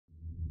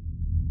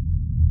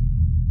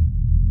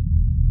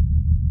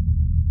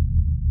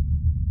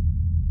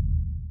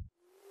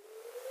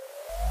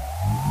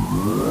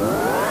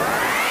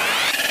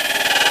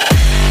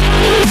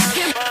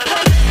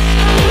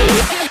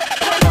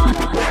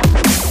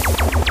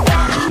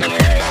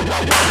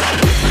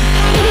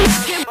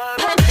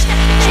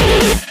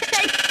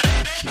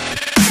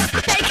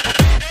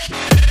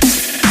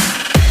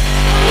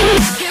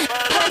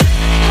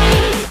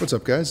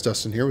What's up guys,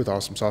 Dustin here with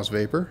Awesome Sauce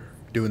Vapor,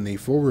 doing the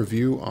full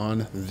review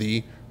on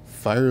the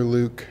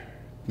Fireluke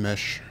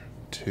Mesh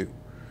 2.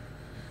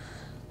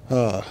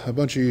 A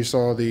bunch of you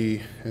saw the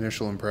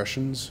initial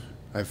impressions.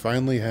 I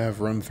finally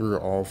have run through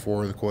all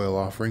 4 of the coil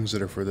offerings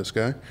that are for this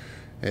guy,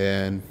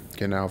 and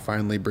can now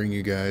finally bring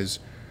you guys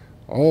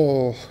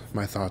all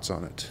my thoughts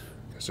on it,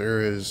 because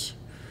there is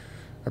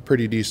a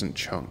pretty decent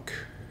chunk.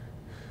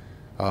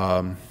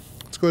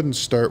 Let's go ahead and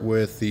start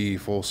with the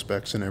full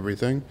specs and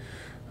everything.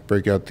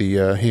 Break out the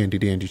handy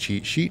dandy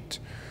cheat sheet.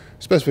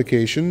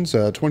 Specifications,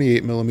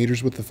 28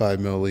 millimeters with the 5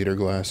 milliliter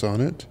glass on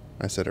it.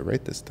 I said it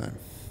right this time.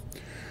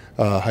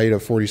 Height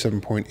of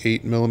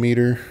 47.8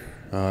 millimeter.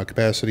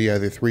 Capacity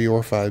either 3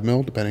 or 5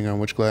 mil, depending on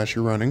which glass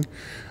you're running.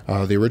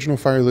 The original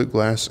Fireluke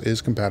glass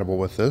is compatible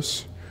with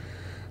this.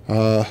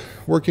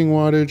 Working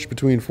wattage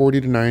between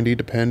 40 to 90,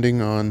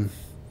 depending on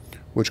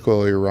which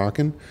coil you're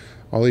rocking.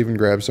 I'll even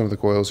grab some of the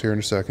coils here in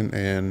a second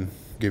and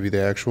give you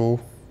the actual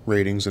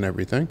ratings and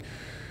everything.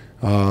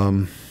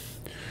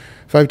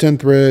 510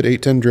 thread,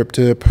 810 drip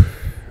tip.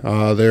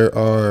 There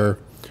are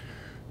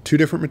 2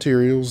 different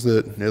materials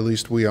that at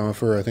least we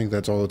offer. I think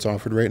that's all that's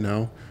offered right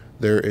now.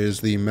 There is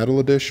the metal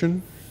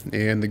edition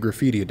and the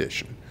graffiti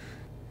edition.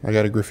 I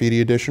got a graffiti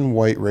edition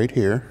white right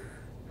here.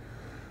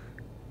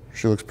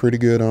 She looks pretty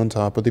good on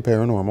top of the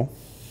paranormal.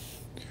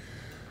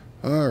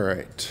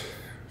 Alright,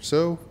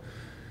 so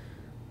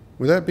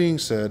with that being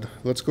said,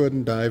 let's go ahead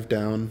and dive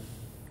down,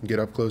 get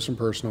up close and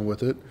personal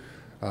with it,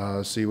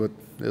 see what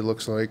it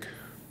looks like,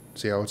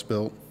 see how it's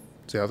built,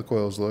 see how the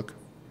coils look,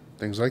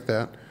 things like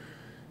that,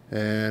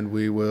 and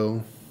we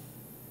will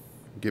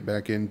get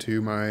back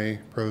into my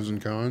pros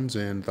and cons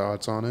and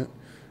thoughts on it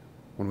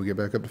when we get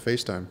back up to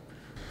FaceTime.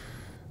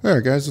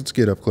 Alright guys, let's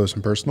get up close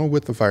and personal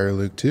with the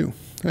Fireluke 2.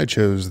 I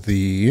chose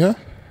the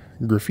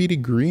Graffiti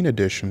Green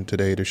Edition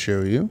today to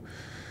show you.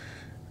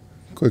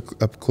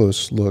 Quick up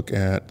close look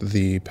at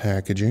the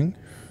packaging.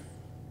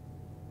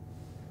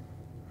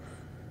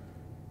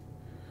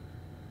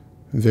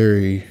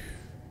 Very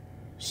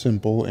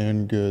simple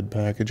and good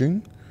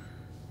packaging.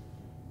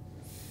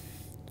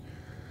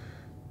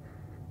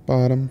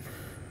 Bottom,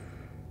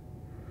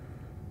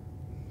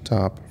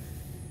 top.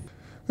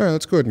 All right,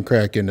 let's go ahead and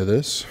crack into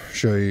this,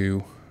 show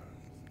you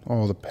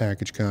all the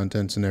package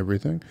contents and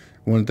everything.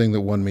 One thing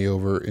that won me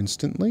over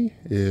instantly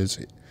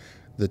is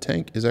the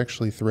tank is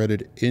actually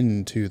threaded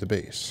into the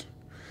base.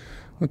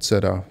 Let's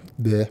set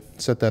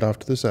that off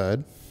to the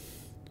side.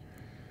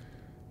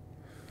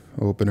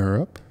 Open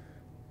her up.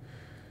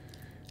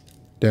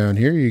 Down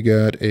here you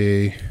got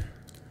a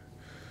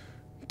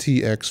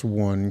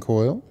TX1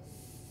 coil.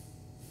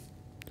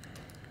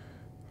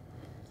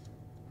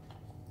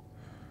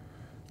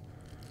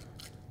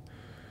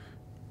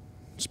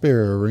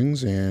 Spare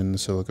O-rings and the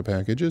silica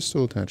package is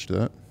still attached to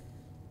that.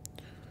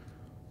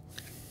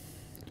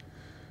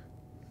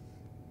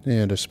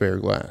 And a spare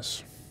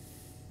glass.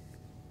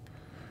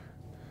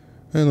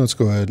 And let's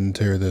go ahead and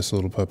tear this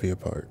little puppy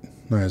apart.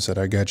 Like I said,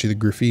 I got you the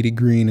Graffiti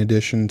Green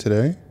Edition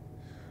today.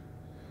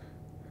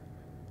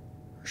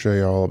 Show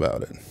you all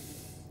about it.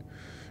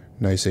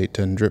 Nice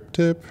 810 drip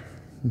tip,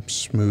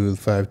 smooth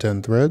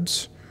 510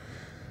 threads.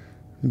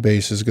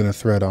 Base is going to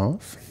thread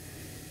off.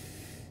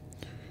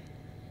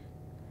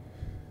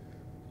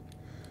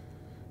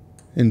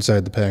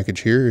 Inside the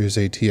package here is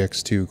a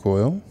TX2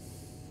 coil,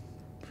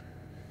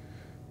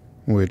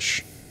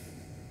 which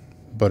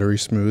buttery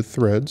smooth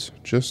threads,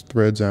 just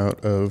threads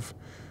out of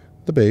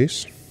the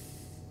base.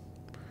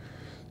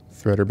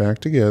 Thread her back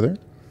together.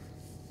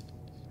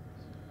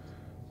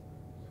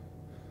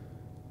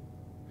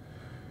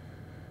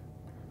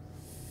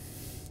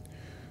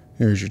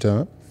 Here's your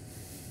top.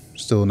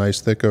 Still a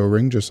nice thick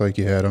O-ring, just like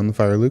you had on the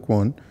Fireluke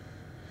 1.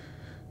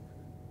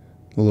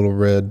 The little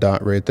red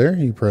dot right there,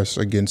 you press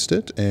against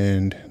it,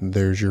 and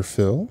there's your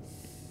fill.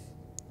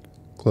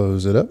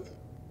 Close it up.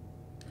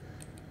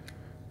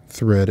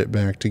 Thread it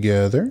back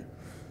together.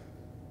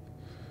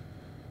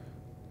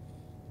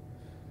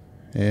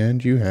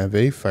 And you have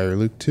a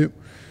Fireluke 2.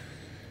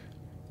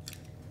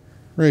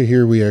 Right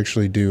here we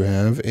actually do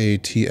have a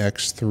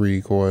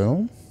TX3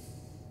 coil.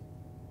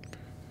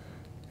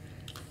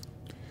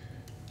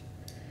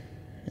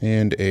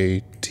 And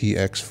a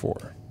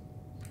TX4,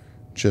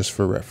 just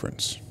for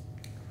reference.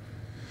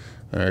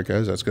 Alright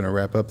guys, that's going to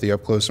wrap up the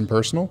up close and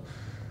personal.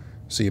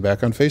 See you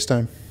back on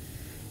FaceTime.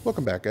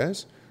 Welcome back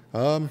guys.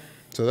 So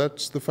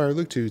that's the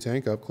Fireluke 2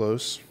 tank up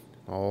close,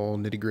 all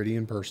nitty gritty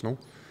and personal.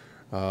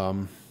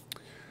 Let's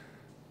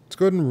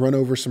go ahead and run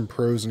over some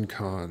pros and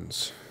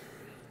cons.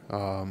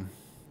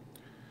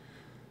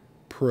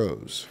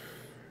 Pros.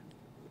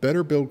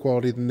 Better build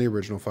quality than the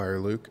original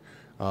Fireluke.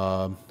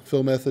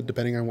 Fill method,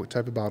 depending on what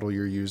type of bottle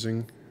you're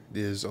using,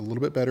 is a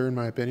little bit better in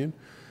my opinion.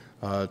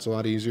 It's a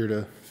lot easier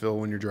to fill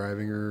when you're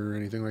driving or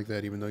anything like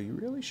that, even though you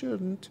really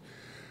shouldn't.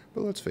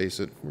 But let's face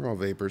it, we're all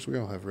vapors. We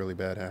all have really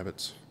bad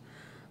habits.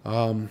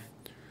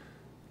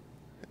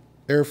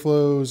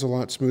 Airflow is a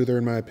lot smoother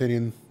in my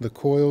opinion. The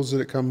coils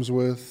that it comes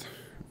with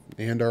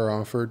and are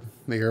offered,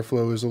 the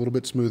airflow is a little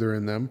bit smoother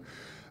in them.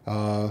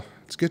 The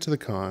let's get to the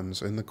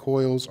cons, and the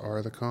coils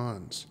are the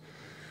cons.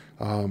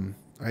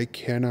 I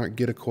cannot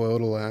get a coil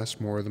to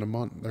last more than a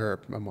month, or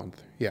a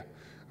month. Yeah,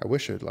 I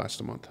wish it'd last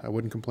a month. I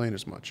wouldn't complain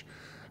as much.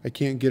 I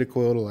can't get a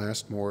coil to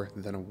last more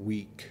than a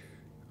week.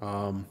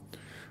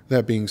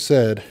 That being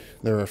said,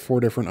 there are 4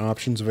 different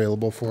options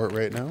available for it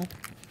right now.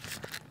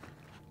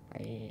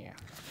 Yeah.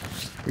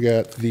 We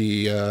got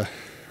the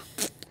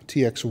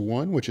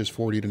TX1, which is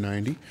 40 to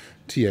 90,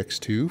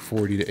 TX2,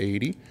 40 to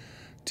 80,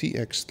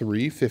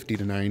 TX3, 50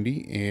 to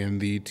 90,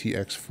 and the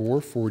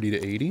TX4, 40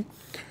 to 80.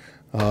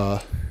 I'm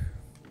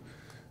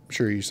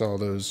sure you saw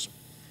those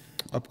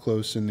up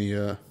close in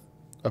the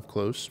up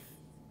close.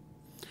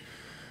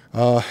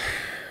 I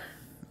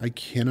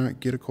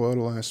cannot get a coil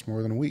to last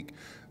more than a week.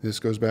 This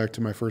goes back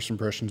to my first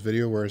impressions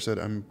video where I said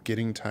I'm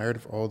getting tired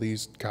of all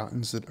these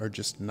cottons that are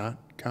just not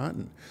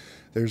cotton.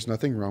 There's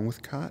nothing wrong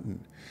with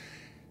cotton.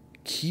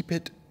 Keep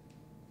it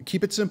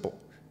simple.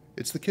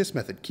 It's the KISS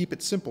method. Keep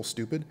it simple,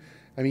 stupid.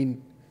 I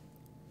mean,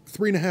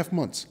 3.5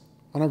 months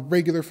on a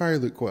regular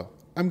Fireluke coil.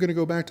 I'm going to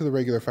go back to the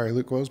regular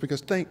Fireluke coils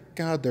because thank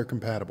God they're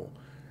compatible.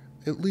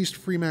 At least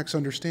Freemax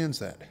understands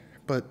that.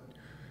 But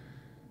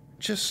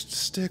just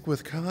stick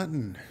with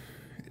cotton.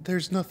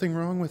 There's nothing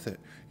wrong with it.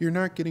 You're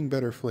not getting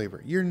better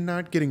flavor. You're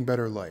not getting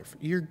better life.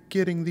 You're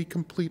getting the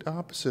complete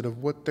opposite of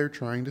what they're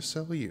trying to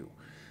sell you.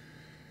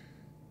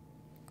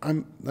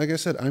 Like I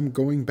said, I'm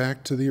going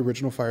back to the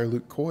original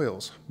Fireluke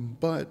coils,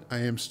 but I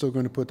am still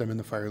going to put them in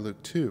the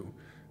Fireluke 2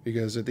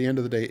 because at the end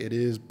of the day, it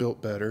is built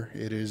better.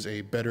 It is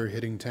a better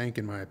hitting tank,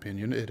 in my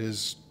opinion. It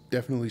is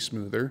definitely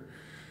smoother.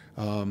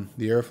 The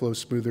airflow is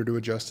smoother to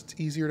adjust.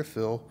 It's easier to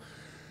fill.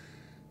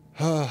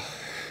 I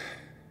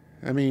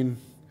mean,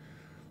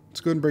 let's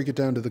go ahead and break it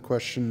down to the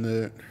question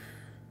that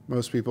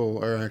most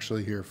people are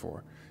actually here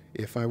for.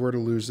 If I were to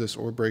lose this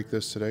or break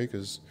this today,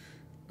 because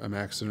I'm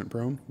accident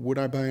prone, would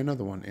I buy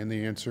another one? And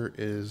the answer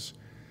is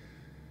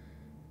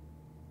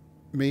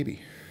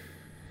maybe.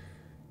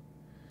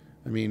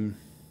 I mean,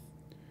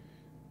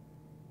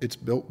 it's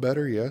built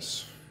better,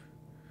 yes,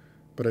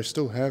 but I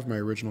still have my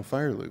original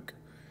Fireluke.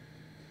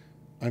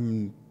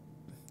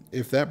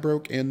 If that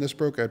broke and this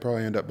broke, I'd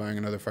probably end up buying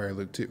another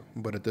Fireluke too.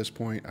 But at this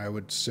point, I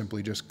would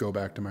simply just go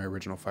back to my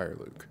original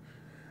Fireluke.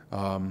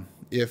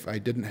 If I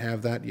didn't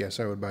have that, yes,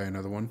 I would buy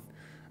another one.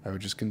 I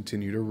would just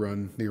continue to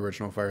run the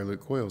original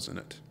Fireluke coils in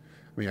it.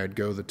 I mean, I'd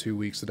go the 2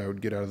 weeks that I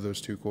would get out of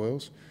those 2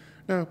 coils.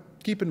 Now,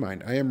 keep in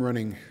mind, I am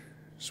running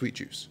Sweet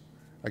Juice.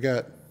 I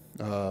got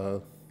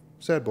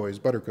Sad Boy's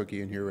Butter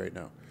Cookie in here right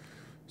now.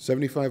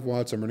 75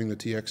 watts, I'm running the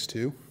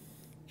TX2.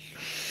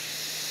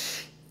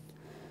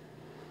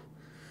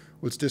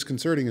 What's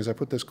disconcerting is I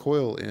put this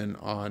coil in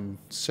on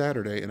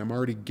Saturday and I'm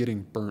already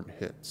getting burnt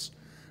hits.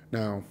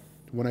 Now,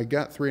 when I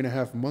got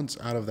 3.5 months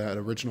out of that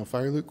original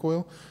Fireluke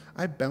coil,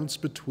 I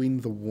bounced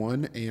between the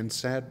 1 and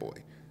Sad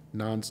Boy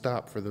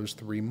nonstop for those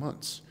 3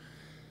 months.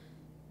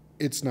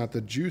 It's not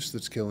the juice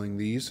that's killing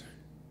these,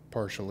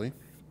 partially.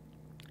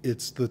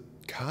 It's the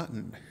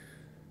cotton.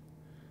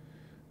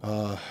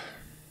 But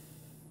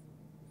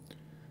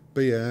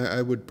yeah,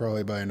 I would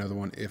probably buy another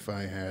one if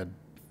I had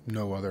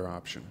no other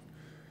option.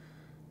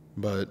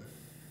 But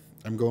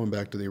I'm going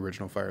back to the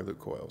original Fireluke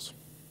coils.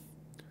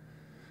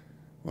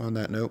 Well, on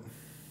that note,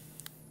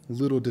 a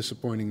little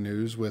disappointing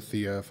news with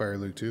the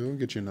Fireluke 2. I'll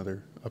get you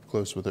another up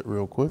close with it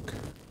real quick.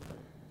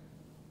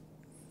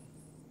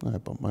 I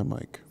bumped my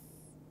mic.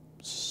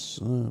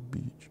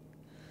 Beach.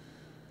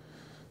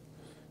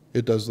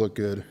 It does look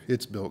good.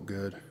 It's built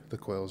good. The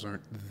coils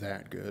aren't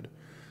that good.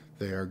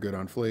 They are good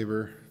on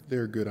flavor.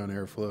 They're good on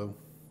airflow.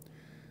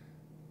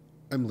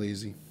 I'm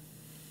lazy.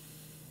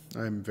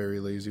 I'm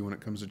very lazy when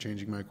it comes to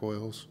changing my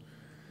coils.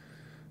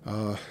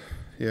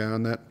 Yeah,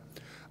 on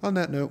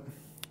that note,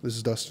 this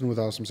is Dustin with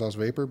Awesome Sauce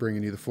Vapor,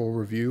 bringing you the full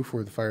review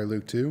for the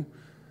Fireluke 2.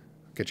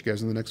 Catch you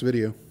guys in the next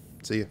video.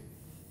 See ya.